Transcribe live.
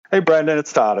Hey, Brendan,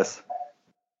 it's Tadas.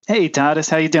 Hey, Tadas,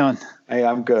 how you doing? Hey,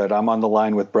 I'm good. I'm on the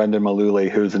line with Brendan Mullooly,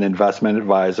 who's an investment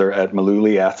advisor at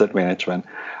Mullooly Asset Management.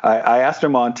 I asked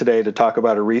him on today to talk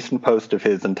about a recent post of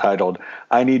his entitled,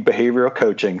 "I Need Behavioral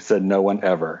Coaching, Said No One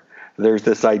Ever." There's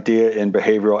this idea in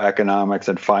behavioral economics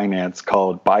and finance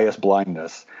called bias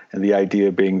blindness, and the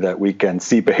idea being that we can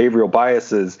see behavioral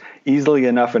biases easily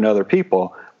enough in other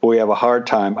people, but we have a hard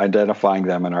time identifying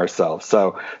them in ourselves.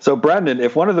 So Brendan,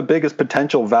 if one of the biggest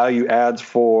potential value adds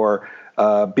for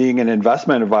being an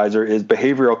investment advisor is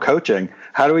behavioral coaching,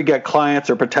 how do we get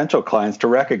clients or potential clients to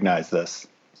recognize this?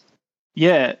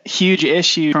 Yeah, huge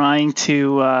issue trying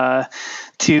to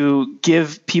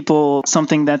give people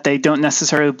something that they don't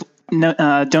necessarily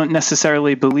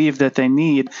believe that they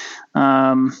need.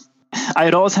 I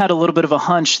had always had a little bit of a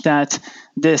hunch that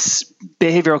this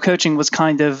behavioral coaching was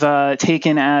kind of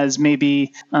taken as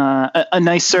maybe a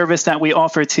nice service that we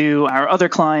offer to our other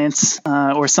clients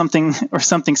or something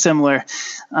similar,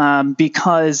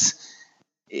 because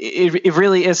it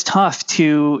really is tough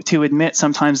to admit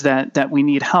sometimes that we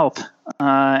need help,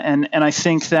 and I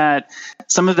think that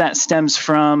some of that stems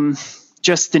from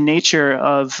just the nature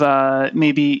of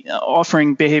maybe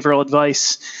offering behavioral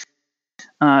advice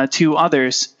to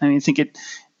others. I mean, I think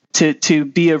to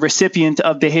be a recipient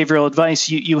of behavioral advice,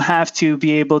 you have to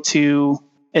be able to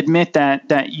admit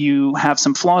that you have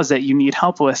some flaws that you need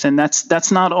help with, and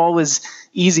that's not always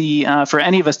easy for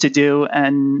any of us to do,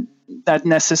 and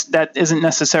that isn't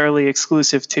necessarily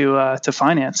exclusive to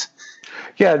finance.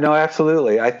 Yeah, no,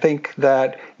 absolutely. I think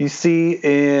that you see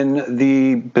in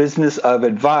the business of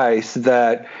advice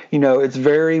that, it's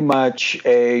very much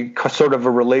a sort of a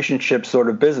relationship sort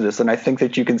of business. And I think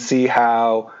that you can see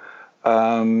how,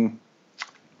 being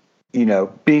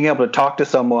able to talk to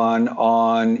someone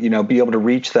on, be able to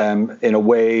reach them in a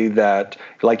way that,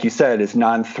 like you said, is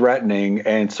non-threatening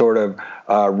and sort of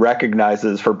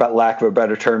recognizes, for lack of a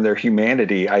better term, their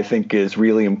humanity, I think is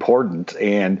really important.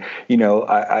 And,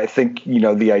 I think,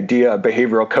 the idea of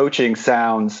behavioral coaching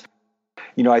sounds,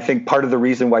 I think part of the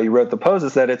reason why you wrote the post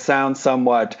is that it sounds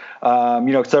somewhat,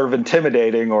 sort of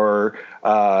intimidating or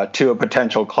to a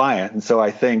potential client. And so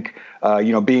I think,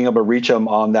 being able to reach them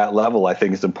on that level, I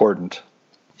think is important.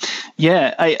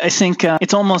 Yeah, I think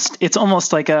it's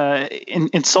almost like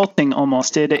insulting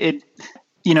almost. It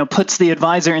puts the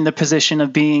advisor in the position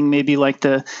of being maybe like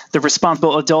the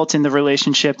responsible adult in the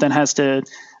relationship that has to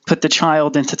put the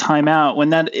child into timeout, when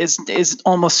that is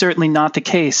almost certainly not the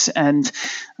case. And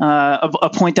a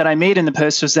point that I made in the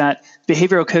post was that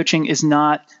behavioral coaching is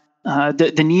not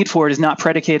the need for it is not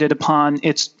predicated upon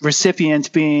its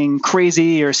recipient being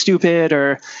crazy or stupid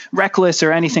or reckless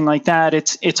or anything like that.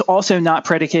 It's also not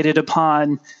predicated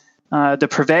upon the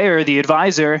purveyor, the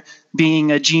advisor,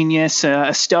 being a genius,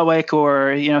 a stoic,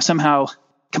 or somehow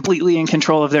completely in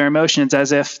control of their emotions,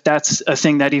 as if that's a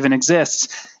thing that even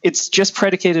exists. It's just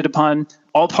predicated upon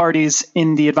all parties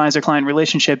in the advisor-client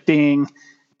relationship being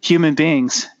human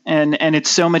beings. And it's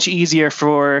so much easier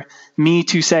for me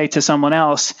to say to someone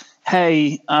else,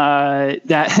 hey,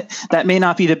 that may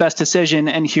not be the best decision,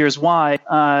 and here's why.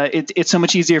 It's so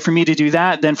much easier for me to do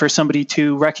that than for somebody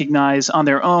to recognize on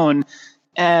their own,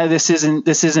 this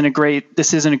isn't a great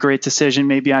decision.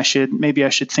 Maybe I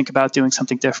should think about doing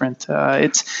something different.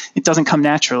 It doesn't come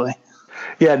naturally.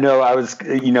 Yeah, no, I was,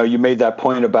 you made that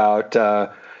point about,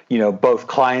 both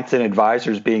clients and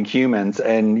advisors being humans.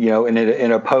 And,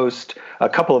 in a post, a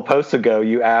couple of posts ago,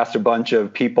 you asked a bunch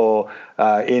of people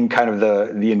in kind of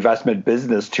the investment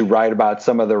business to write about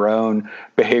some of their own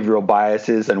behavioral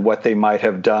biases and what they might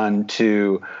have done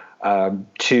to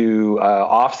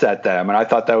offset them. And I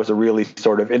thought that was a really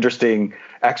sort of interesting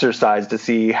exercise to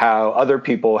see how other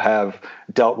people have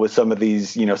dealt with some of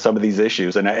these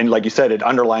issues. And like you said, it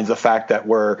underlines the fact that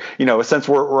we're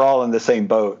all in the same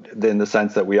boat, in the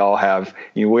sense that we all have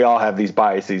these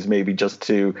biases, maybe just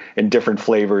in different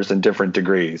flavors and different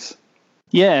degrees.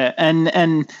 Yeah.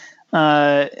 And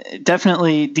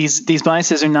definitely these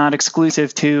biases are not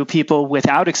exclusive to people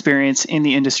without experience in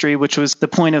the industry, which was the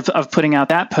point of putting out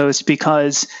that post,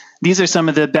 because these are some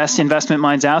of the best investment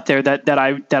minds out there that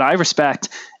I respect,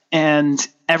 and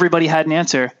everybody had an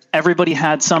answer. Everybody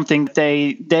had something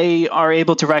they are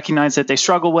able to recognize that they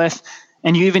struggle with.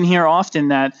 And you even hear often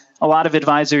that a lot of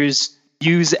advisors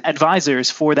use advisors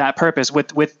for that purpose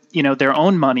with their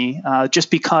own money,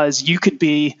 just because you could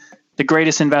be the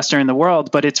greatest investor in the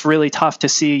world, but it's really tough to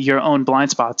see your own blind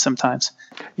spots sometimes.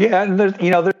 Yeah, and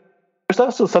there's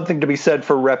also something to be said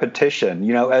for repetition.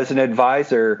 As an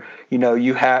advisor, you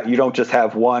don't just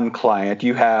have one client,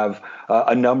 you have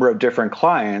a number of different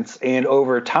clients, and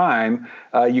over time,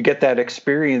 you get that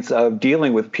experience of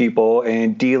dealing with people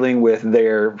and dealing with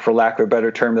their, for lack of a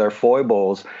better term, their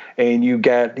foibles. And you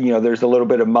get, there's a little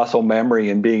bit of muscle memory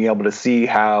in being able to see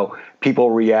how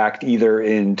people react either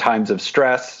in times of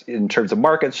stress, in terms of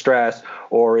market stress,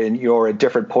 or at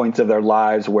different points of their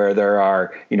lives where there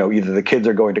are, either the kids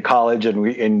are going to college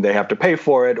and they have to pay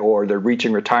for it, or they're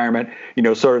reaching retirement,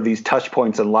 sort of these touch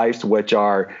points in life which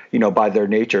are, by their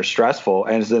nature stressful.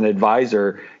 And as an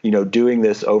advisor, doing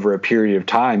this over a period of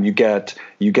time, you get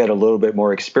a little bit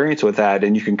more experience with that,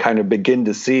 and you can kind of begin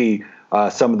to see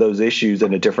some of those issues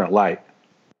in a different light.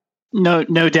 No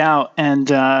doubt.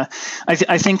 And I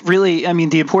think really,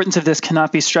 the importance of this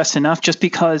cannot be stressed enough, just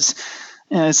because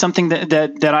something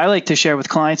that I like to share with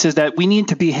clients is that we need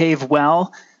to behave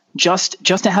well just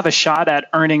to have a shot at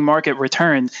earning market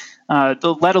return.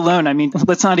 Let alone,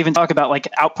 let's not even talk about like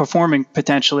outperforming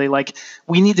potentially. Like,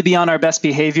 we need to be on our best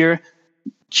behavior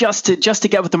just to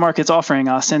get what the market's offering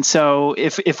us. And so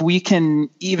if we can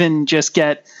even just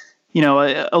get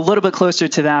a little bit closer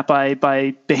to that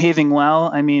by behaving well,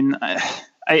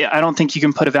 I don't think you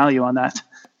can put a value on that.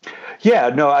 Yeah,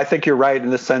 no, I think you're right in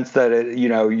the sense that,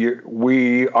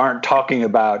 we aren't talking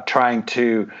about trying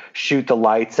to shoot the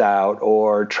lights out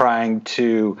or trying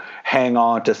to hang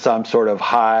on to some sort of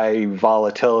high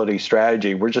volatility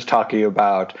strategy. We're just talking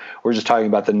about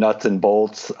the nuts and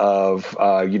bolts of,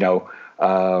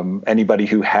 anybody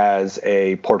who has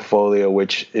a portfolio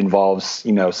which involves,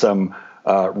 some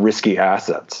risky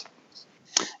assets.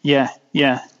 Yeah.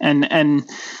 And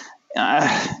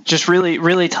just really,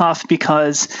 really tough,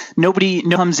 because nobody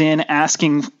comes in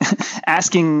asking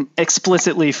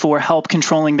explicitly for help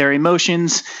controlling their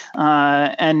emotions.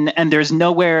 And there's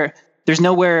nowhere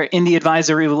in the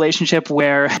advisory relationship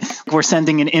where we're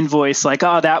sending an invoice like,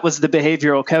 oh, that was the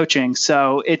behavioral coaching.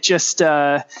 So it just,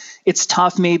 it's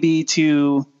tough maybe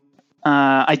to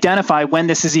identify when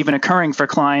this is even occurring for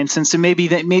clients. And so maybe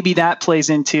that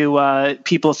plays into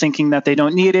people thinking that they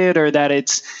don't need it, or that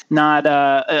it's not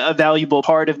a valuable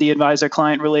part of the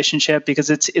advisor-client relationship, because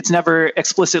it's never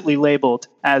explicitly labeled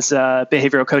as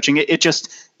behavioral coaching. It just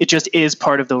is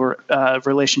part of the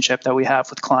relationship that we have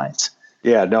with clients.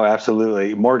 Yeah, no,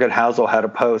 absolutely. Morgan Housel had a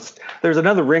post. There's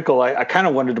another wrinkle I kind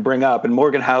of wanted to bring up, and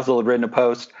Morgan Housel had written a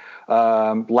post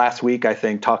last week, I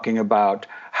think, talking about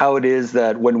how it is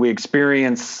that when we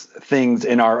experience things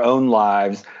in our own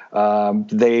lives,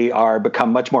 they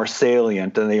become much more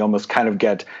salient, and they almost kind of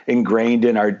get ingrained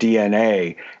in our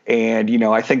DNA. And,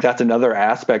 I think that's another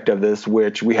aspect of this,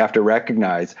 which we have to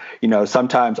recognize.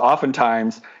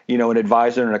 Oftentimes, an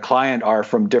advisor and a client are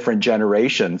from different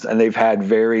generations, and they've had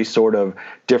very sort of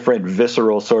different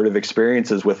visceral sort of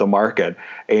experiences with the market,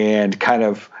 and kind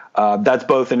of that's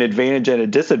both an advantage and a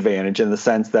disadvantage, in the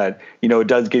sense that, it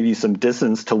does give you some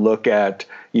distance to look at,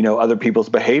 other people's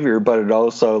behavior, but it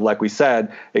also, like we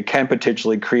said, it can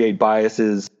potentially create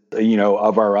biases,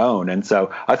 of our own. And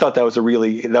so I thought that was a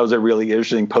really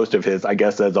interesting post of his, I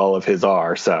guess, as all of his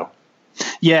are. So.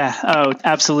 Yeah. Oh,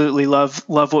 absolutely. Love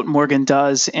what Morgan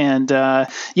does. And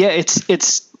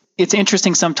it's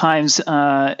interesting sometimes.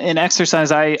 An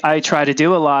exercise I try to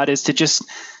do a lot is to just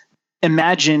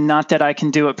imagine, not that I can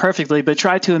do it perfectly, but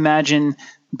try to imagine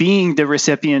being the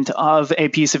recipient of a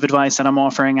piece of advice that I'm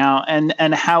offering out,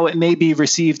 and how it may be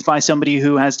received by somebody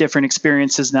who has different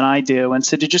experiences than I do. And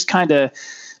so to just kind of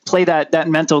play that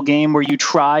mental game where you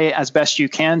try as best you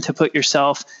can to put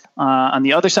yourself on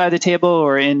the other side of the table,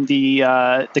 or in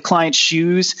the client's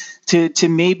shoes, to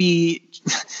maybe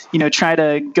try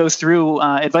to go through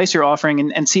advice you're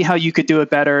offering and see how you could do it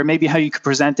better, maybe how you could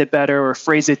present it better or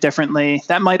phrase it differently.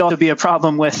 That might also be a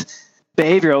problem with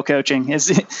behavioral coaching. Is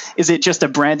it just a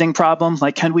branding problem?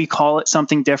 Like, can we call it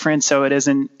something different so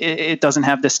it doesn't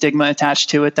have the stigma attached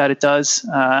to it that it does?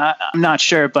 I'm not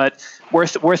sure, but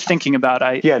worth thinking about.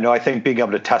 I think being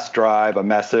able to test drive a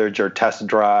message, or test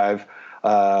drive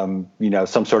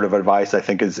some sort of advice, I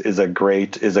think is a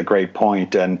great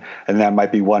point, and that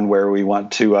might be one where we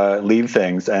want to leave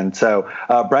things. And so,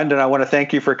 Brendan, I want to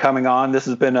thank you for coming on. This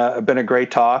has been a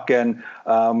great talk, and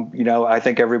I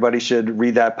think everybody should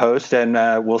read that post, and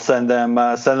we'll send them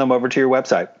over to your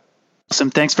website. Awesome.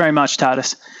 Thanks very much,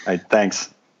 Tadas. All right, thanks.